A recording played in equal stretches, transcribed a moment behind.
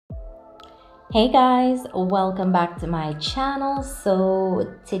Hey guys, welcome back to my channel.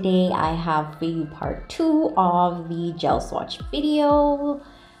 So today I have for you part 2 of the gel swatch video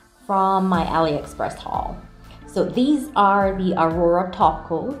from my AliExpress haul. So these are the Aurora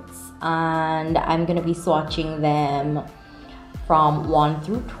Topcoats and I'm going to be swatching them from 1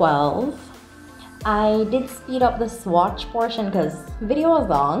 through 12. I did speed up the swatch portion because video was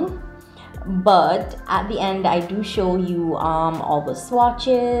long. But at the end I do show you all the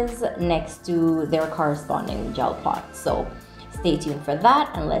swatches next to their corresponding gel pots, so stay tuned for that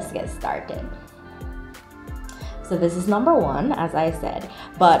and let's get started. So this is number 1, as I said,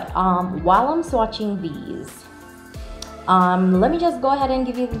 but while I'm swatching these, let me just go ahead and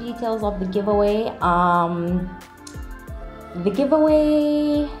give you the details of the giveaway. The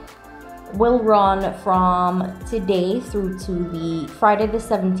giveaway will run from today through to the Friday the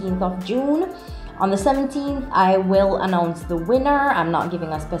 17th of June. On the 17th, I will announce the winner. I'm not giving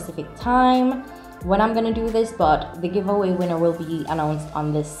a specific time when I'm gonna do this, but the giveaway winner will be announced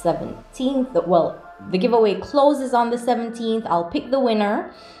on the 17th. Well, the giveaway closes on the 17th. I'll pick the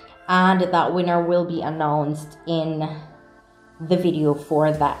winner and that winner will be announced in the video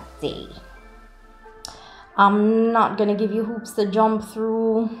for that day. I'm not gonna give you hoops to jump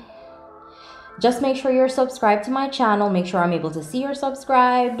through. Just make sure you're subscribed to my channel. Make sure I'm able to see you're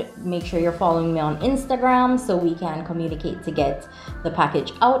subscribed. Make sure you're following me on Instagram so we can communicate to get the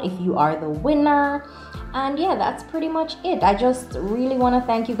package out if you are the winner. And yeah, that's pretty much it. I just really want to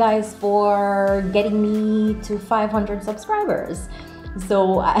thank you guys for getting me to 500 subscribers.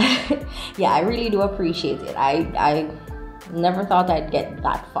 So yeah, I really do appreciate it. I never thought I'd get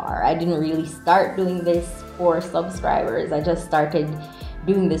that far. I didn't really start doing this for subscribers. I just started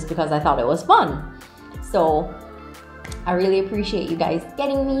doing this because I thought it was fun. So I really appreciate you guys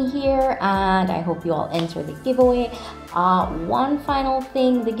getting me here and I hope you all enter the giveaway. One final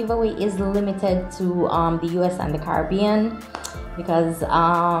thing, the giveaway is limited to the US and the Caribbean because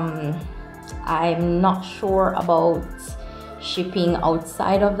I'm not sure about shipping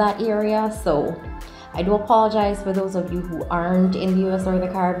outside of that area, so I do apologize for those of you who aren't in the US or the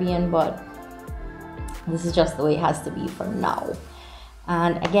Caribbean, but this is just the way it has to be for now.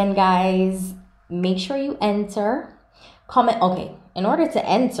 And again, guys, make sure you enter, comment. Okay, in order to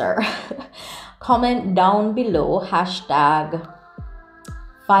enter, comment down below hashtag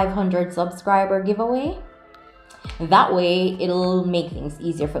 500 subscriber giveaway. That way it'll make things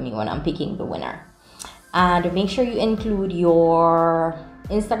easier for me when I'm picking the winner. And make sure you include your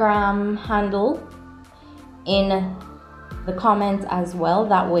Instagram handle in the comment as well.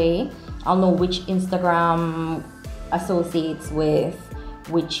 That way I'll know which Instagram associates with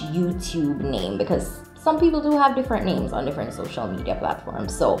which YouTube name, because some people do have different names on different social media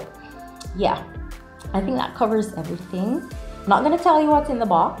platforms. So yeah, I think that covers everything. I'm not gonna tell you what's in the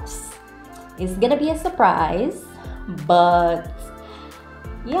box. It's gonna be a surprise, but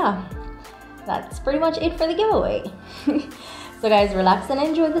yeah, that's pretty much it for the giveaway. So guys, relax and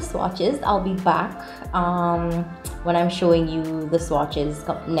enjoy the swatches. I'll be back when I'm showing you the swatches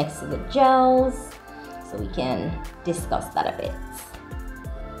next to the gels so we can discuss that a bit.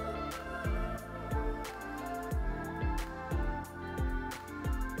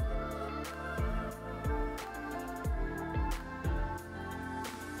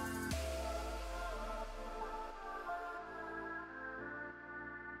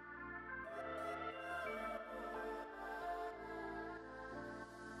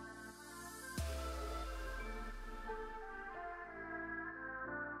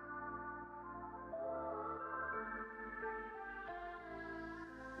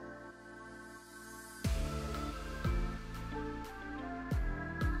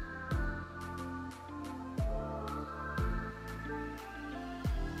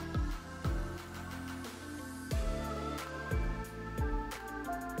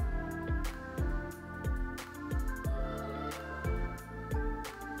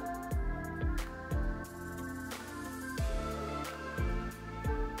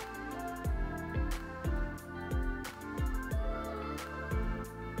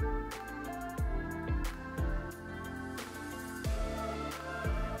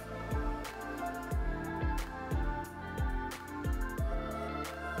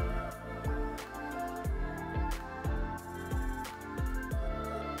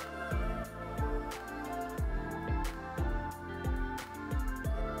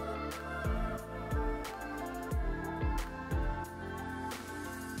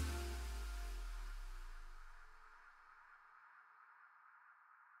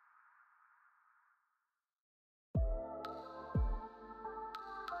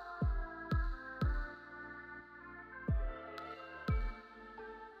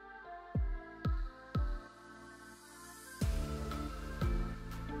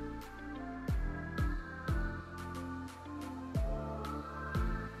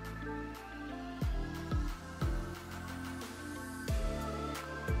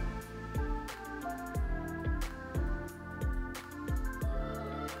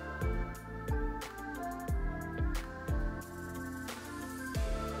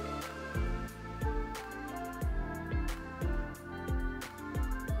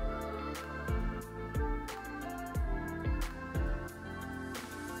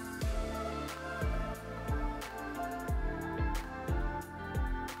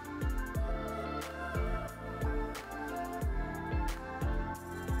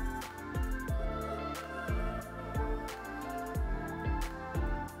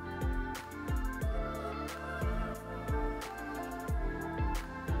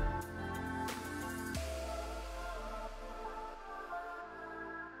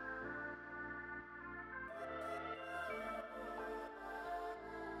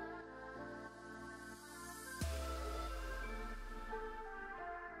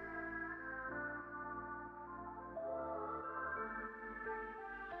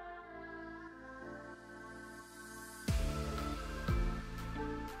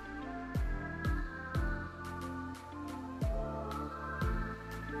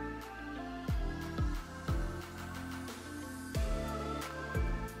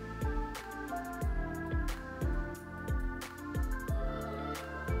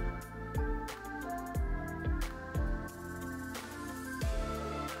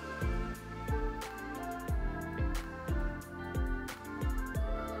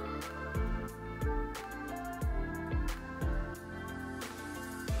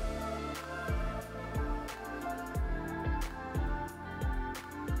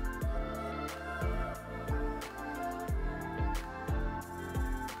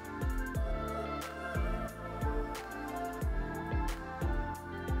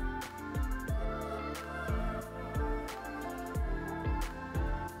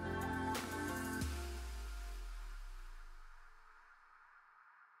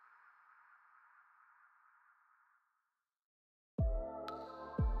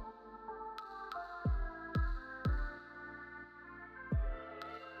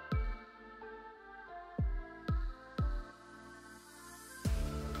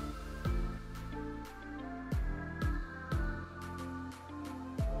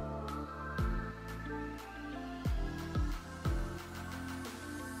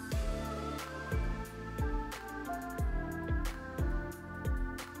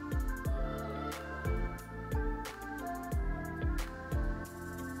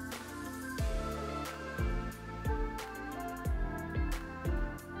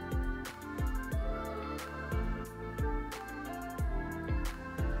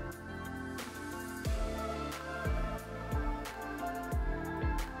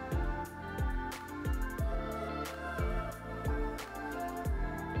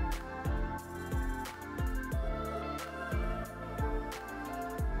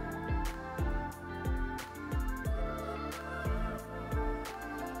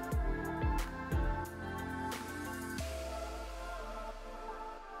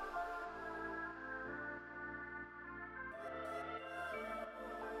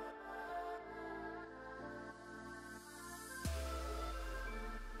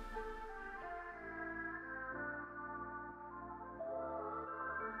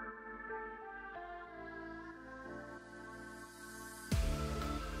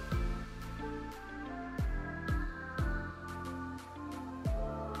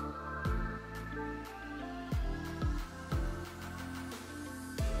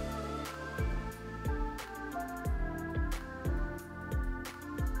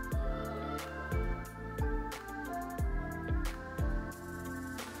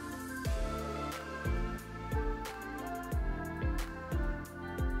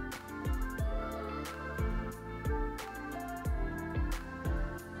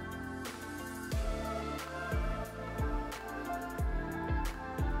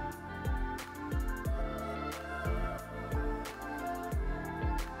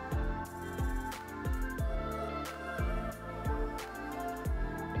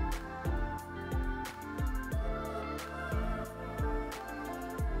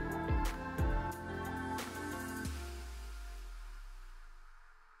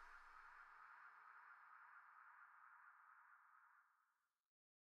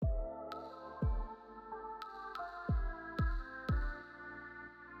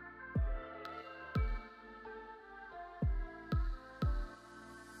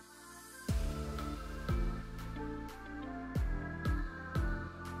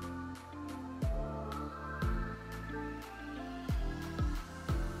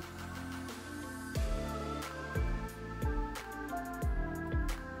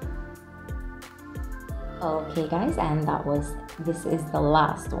 Okay guys, and this is the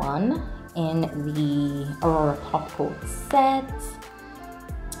last one in the Aurora Topcoats set.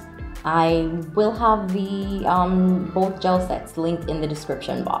 I will have the both gel sets linked in the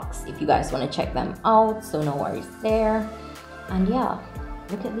description box if you guys want to check them out, so no worries there. And yeah,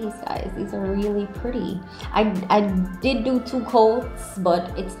 look at these guys, these are really pretty. I did do 2 coats,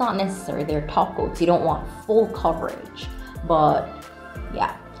 but it's not necessary. They're top coats, you don't want full coverage. But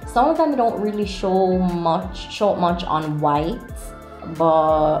yeah, some of them don't really show much on white,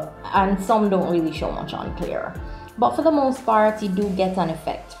 and some don't really show much on clear. But for the most part, you do get an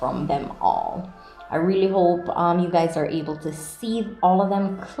effect from them all. I really hope you guys are able to see all of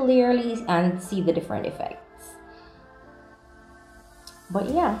them clearly and see the different effects. But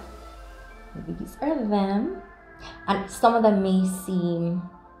yeah, these are them. And some of them may seem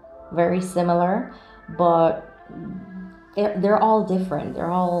very similar, but they're all different.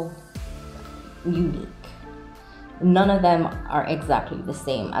 They're all unique. None of them are exactly the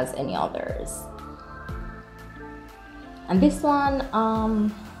same as any others. And this one,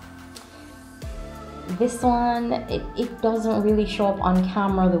 it doesn't really show up on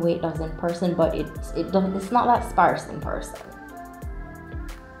camera the way it does in person, but it's not that sparse in person.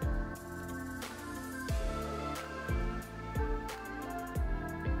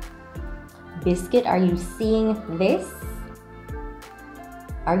 Biscuit, are you seeing this?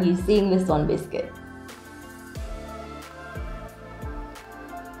 Are you seeing this one, Biscuit?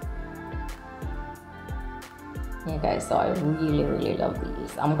 Yeah guys, so I really love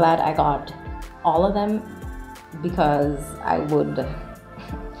these. I'm glad I got all of them because I would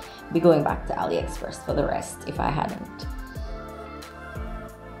be going back to AliExpress for the rest if I hadn't.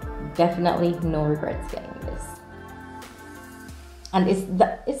 Definitely no regrets getting this. And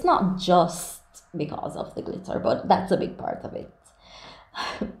it's not just because of the glitter, but that's a big part of it.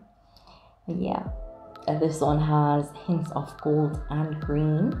 Yeah, and this one has hints of gold and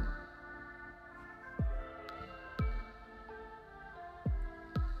green.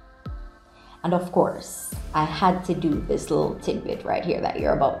 And of course, I had to do this little tidbit right here that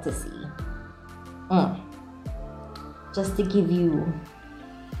you're about to see. Just to give you...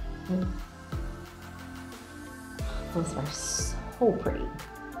 Those are so pretty.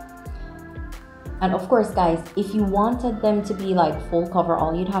 And of course, guys, if you wanted them to be like full cover,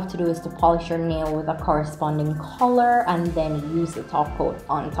 all you'd have to do is to polish your nail with a corresponding color and then use the top coat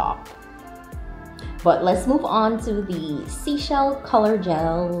on top. But let's move on to the Seashell color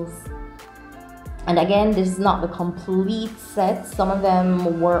gels. And again, this is not the complete set. Some of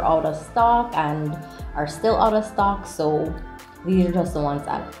them were out of stock and are still out of stock, so these are just the ones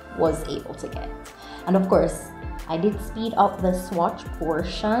I was able to get. And of course, I did speed up the swatch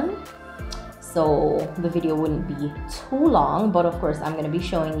portion, so the video wouldn't be too long, but of course I'm going to be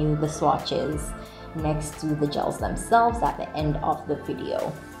showing you the swatches next to the gels themselves at the end of the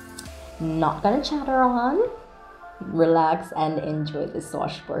video. Not gonna chatter on. Relax and enjoy the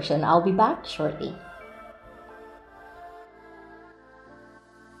swatch portion. I'll be back shortly.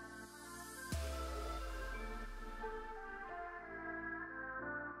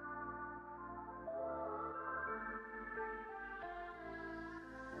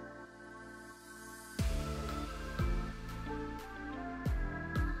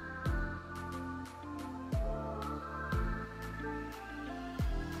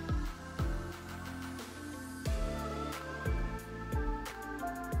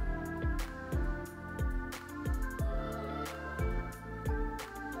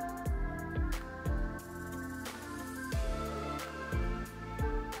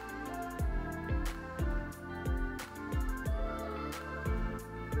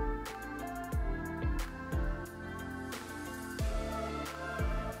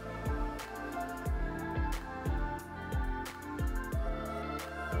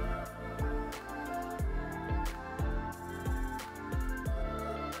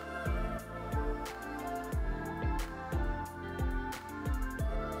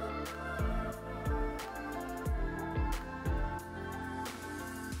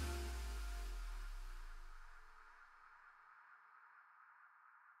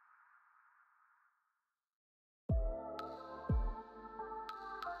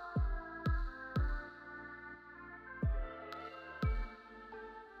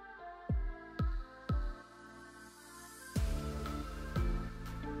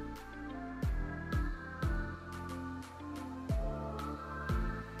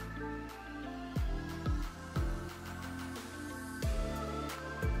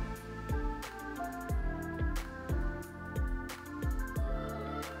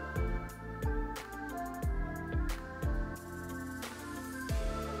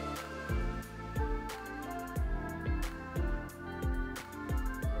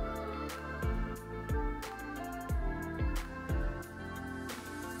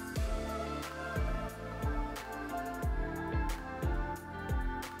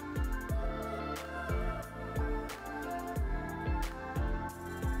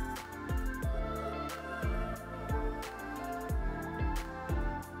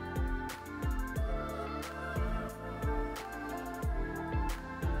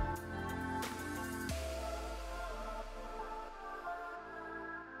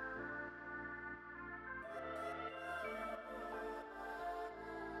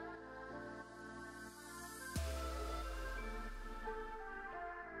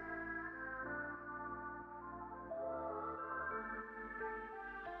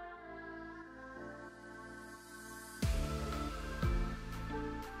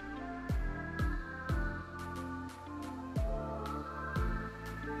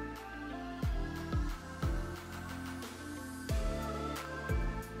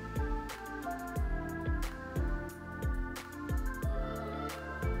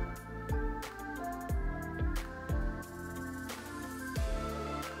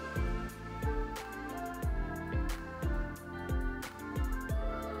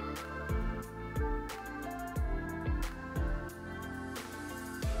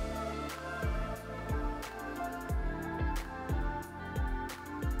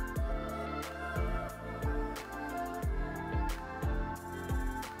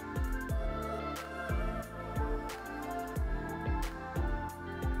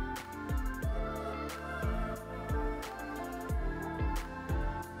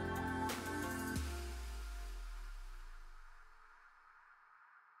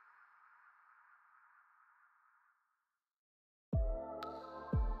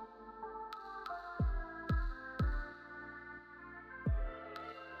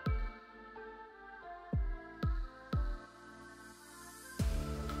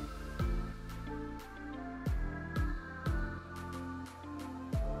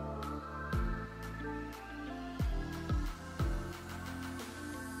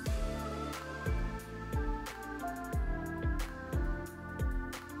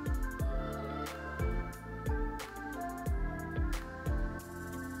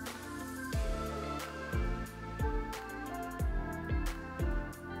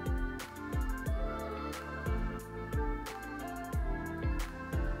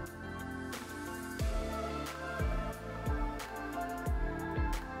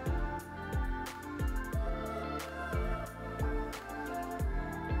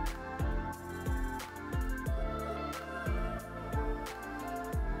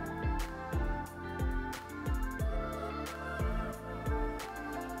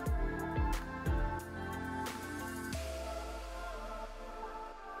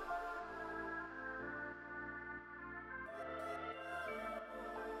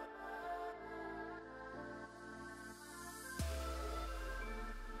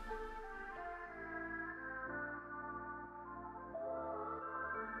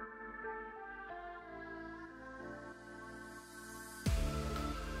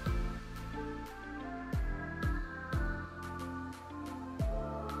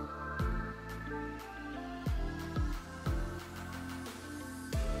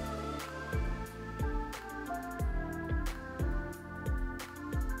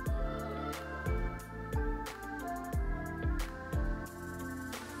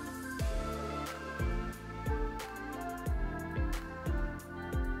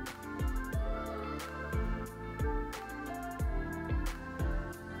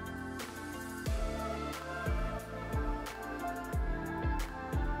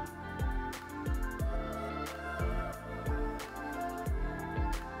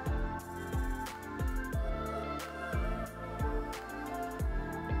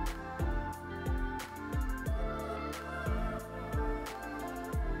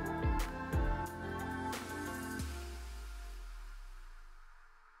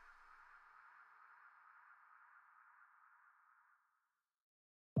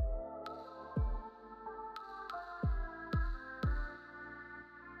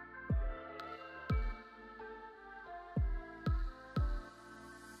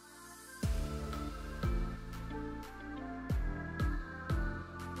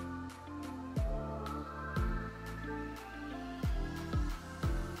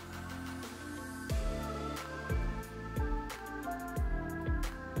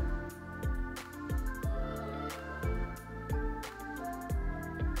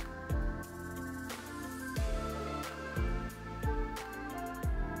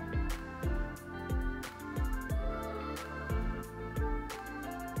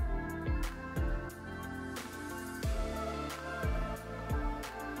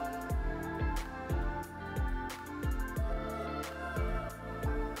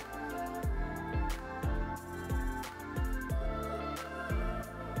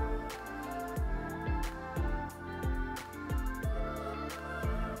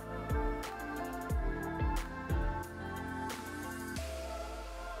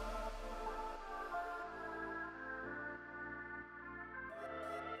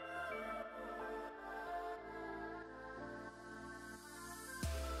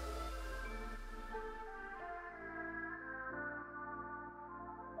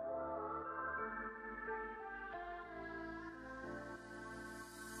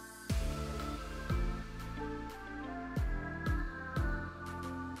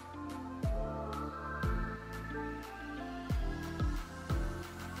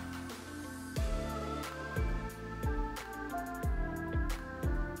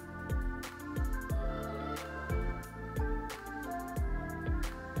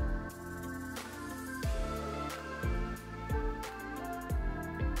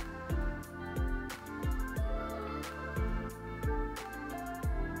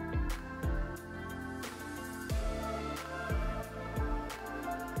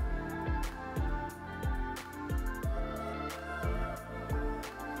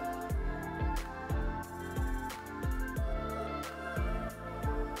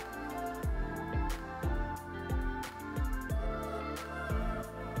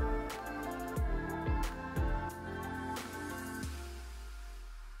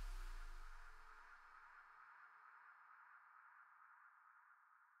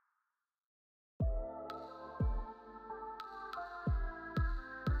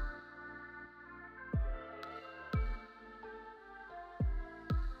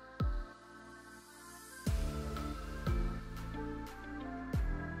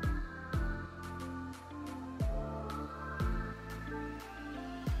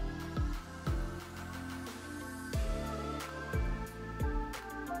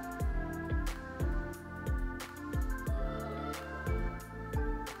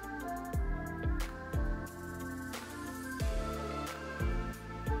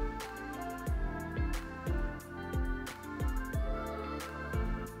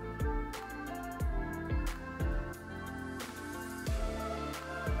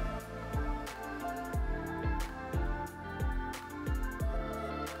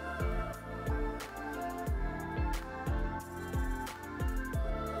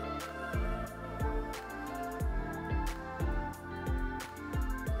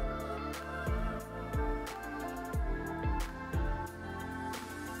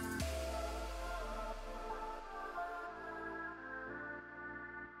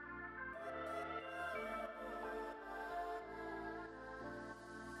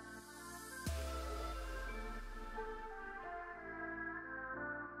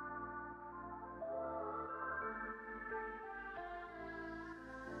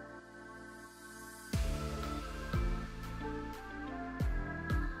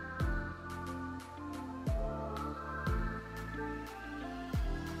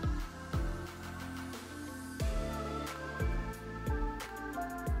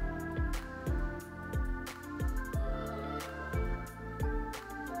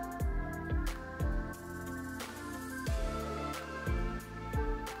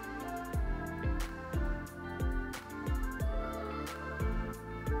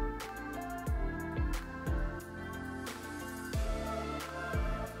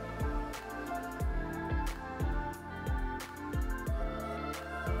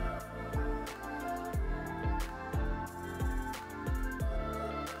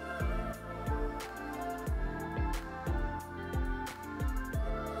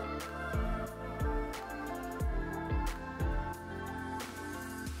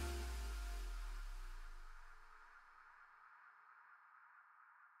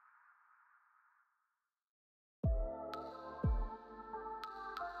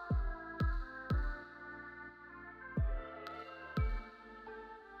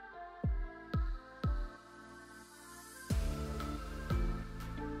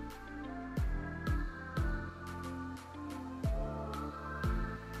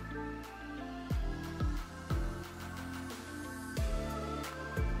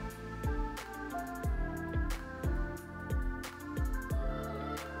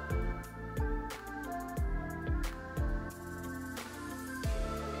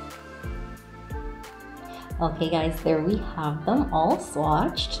 Okay guys, there we have them all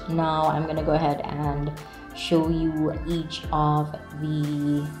swatched. Now I'm gonna go ahead and show you each of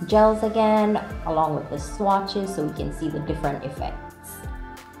the gels again along with the swatches so we can see the different effects.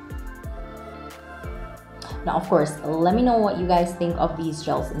 Now of course, let me know what you guys think of these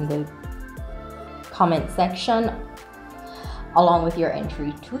gels in the comment section along with your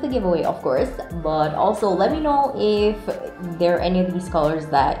entry to the giveaway, of course, but also let me know if there are any of these colors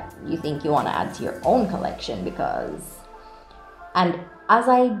that you think you want to add to your own collection, because, and as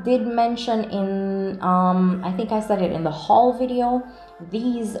I did mention in I think I said it in the haul video,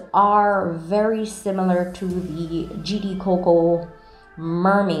 these are very similar to the GDCOCO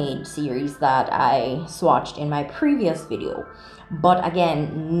mermaid series that I swatched in my previous video, but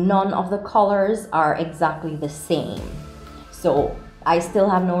again, none of the colors are exactly the same. So I still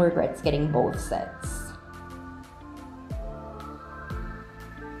have no regrets getting both sets.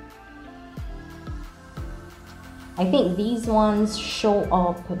 I think these ones show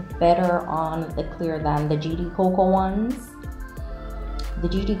up better on the clear than the GDCOCO ones. The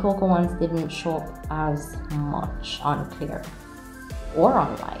GDCOCO ones didn't show up as much on clear or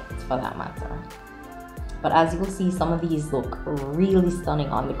on white for that matter. But as you'll see, some of these look really stunning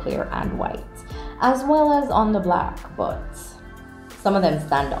on the clear and white, as well as on the black, but some of them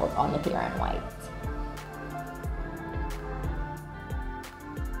stand out on the clear and white.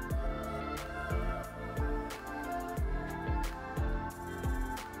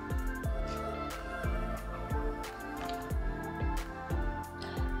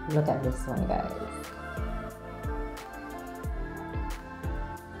 Look at this one, guys.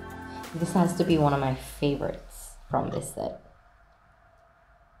 This has to be one of my favorites from this set.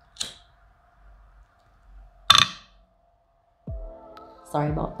 Sorry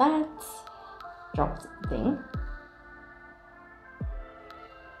about that. Dropped something.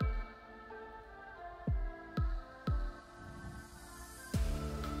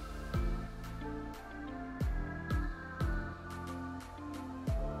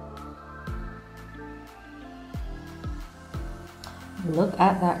 Look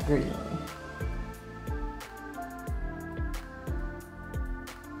at that green.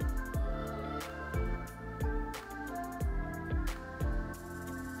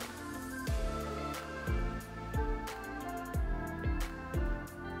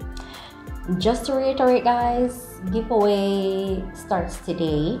 Just to reiterate, guys, giveaway starts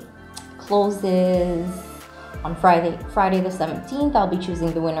today, closes on Friday the 17th. I'll be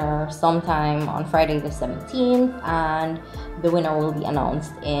choosing the winner sometime on Friday the 17th, and the winner will be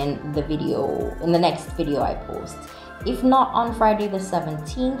announced in the next video I post. If not on Friday the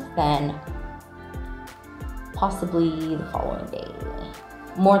 17th, then possibly the following day.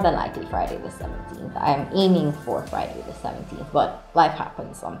 More than likely Friday the 17th. I'm aiming for Friday the 17th, but life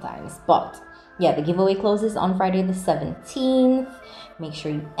happens sometimes. But yeah, the giveaway closes on Friday the 17th. Make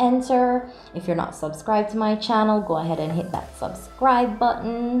sure you enter. If you're not subscribed to my channel, go ahead and hit that subscribe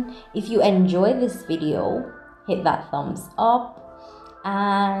button. If you enjoy this video, hit that thumbs up.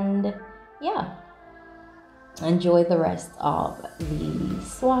 And yeah, enjoy the rest of the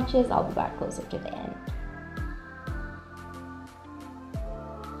swatches. I'll be back closer to the end.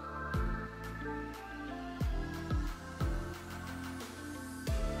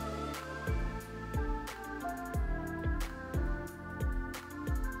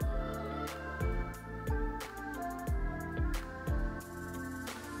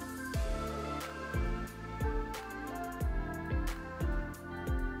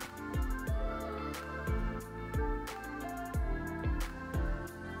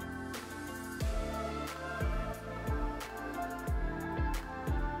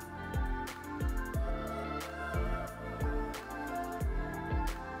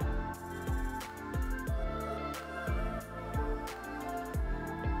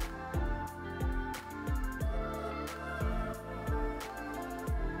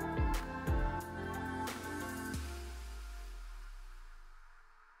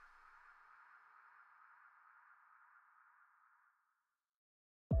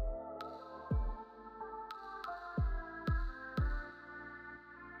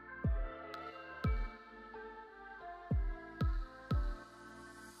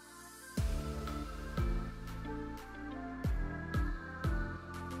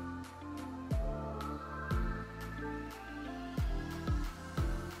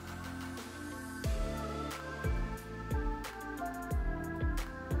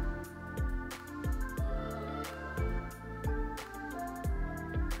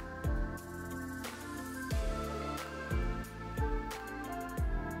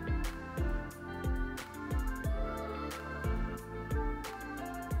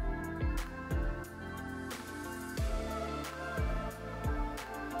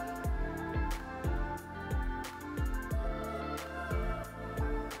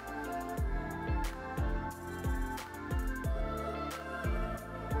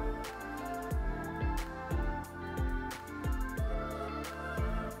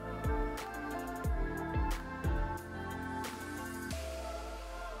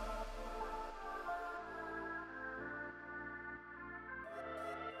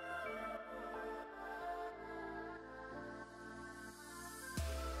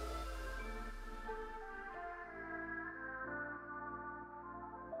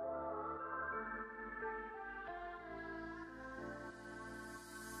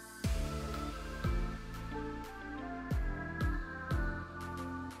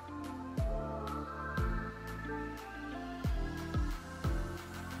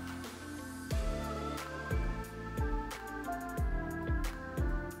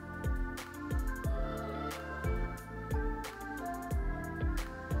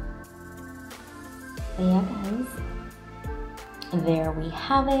 So yeah guys, there we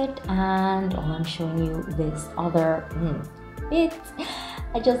have it. And I'm showing you this other bit.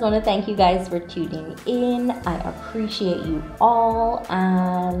 I just want to thank you guys for tuning in. I appreciate you all,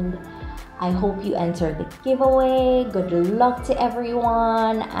 and I hope you enter the giveaway. Good luck to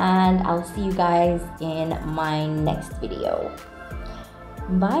everyone, and I'll see you guys in my next video.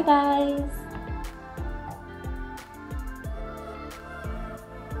 Bye guys.